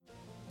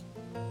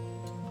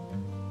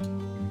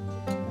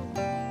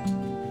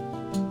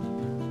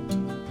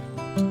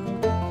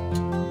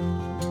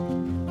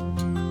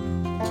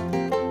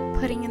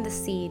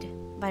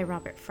by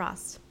Robert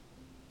Frost.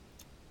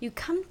 You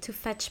come to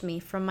fetch me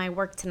from my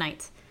work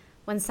tonight,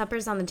 when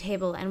supper's on the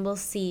table, and we'll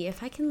see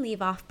if I can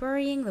leave off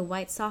burying the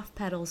white soft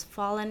petals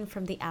fallen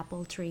from the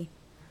apple tree.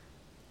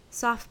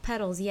 Soft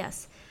petals,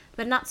 yes,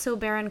 but not so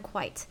barren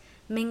quite,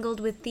 mingled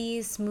with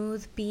these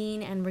smooth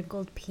bean and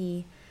wrinkled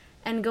pea,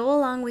 and go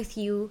along with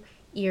you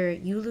ere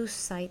you lose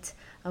sight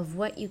of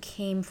what you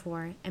came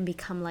for and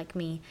become like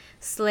me,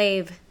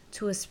 slave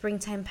to a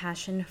springtime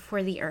passion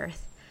for the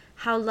earth.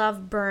 How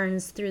love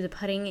burns through the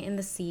putting in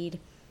the seed,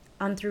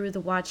 on through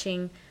the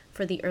watching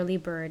for the early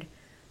bird,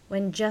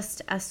 when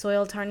just as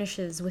soil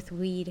tarnishes with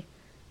weed,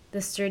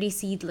 the sturdy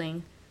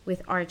seedling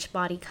with arch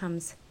body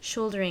comes,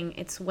 shouldering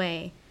its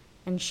way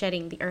and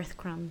shedding the earth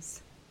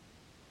crumbs.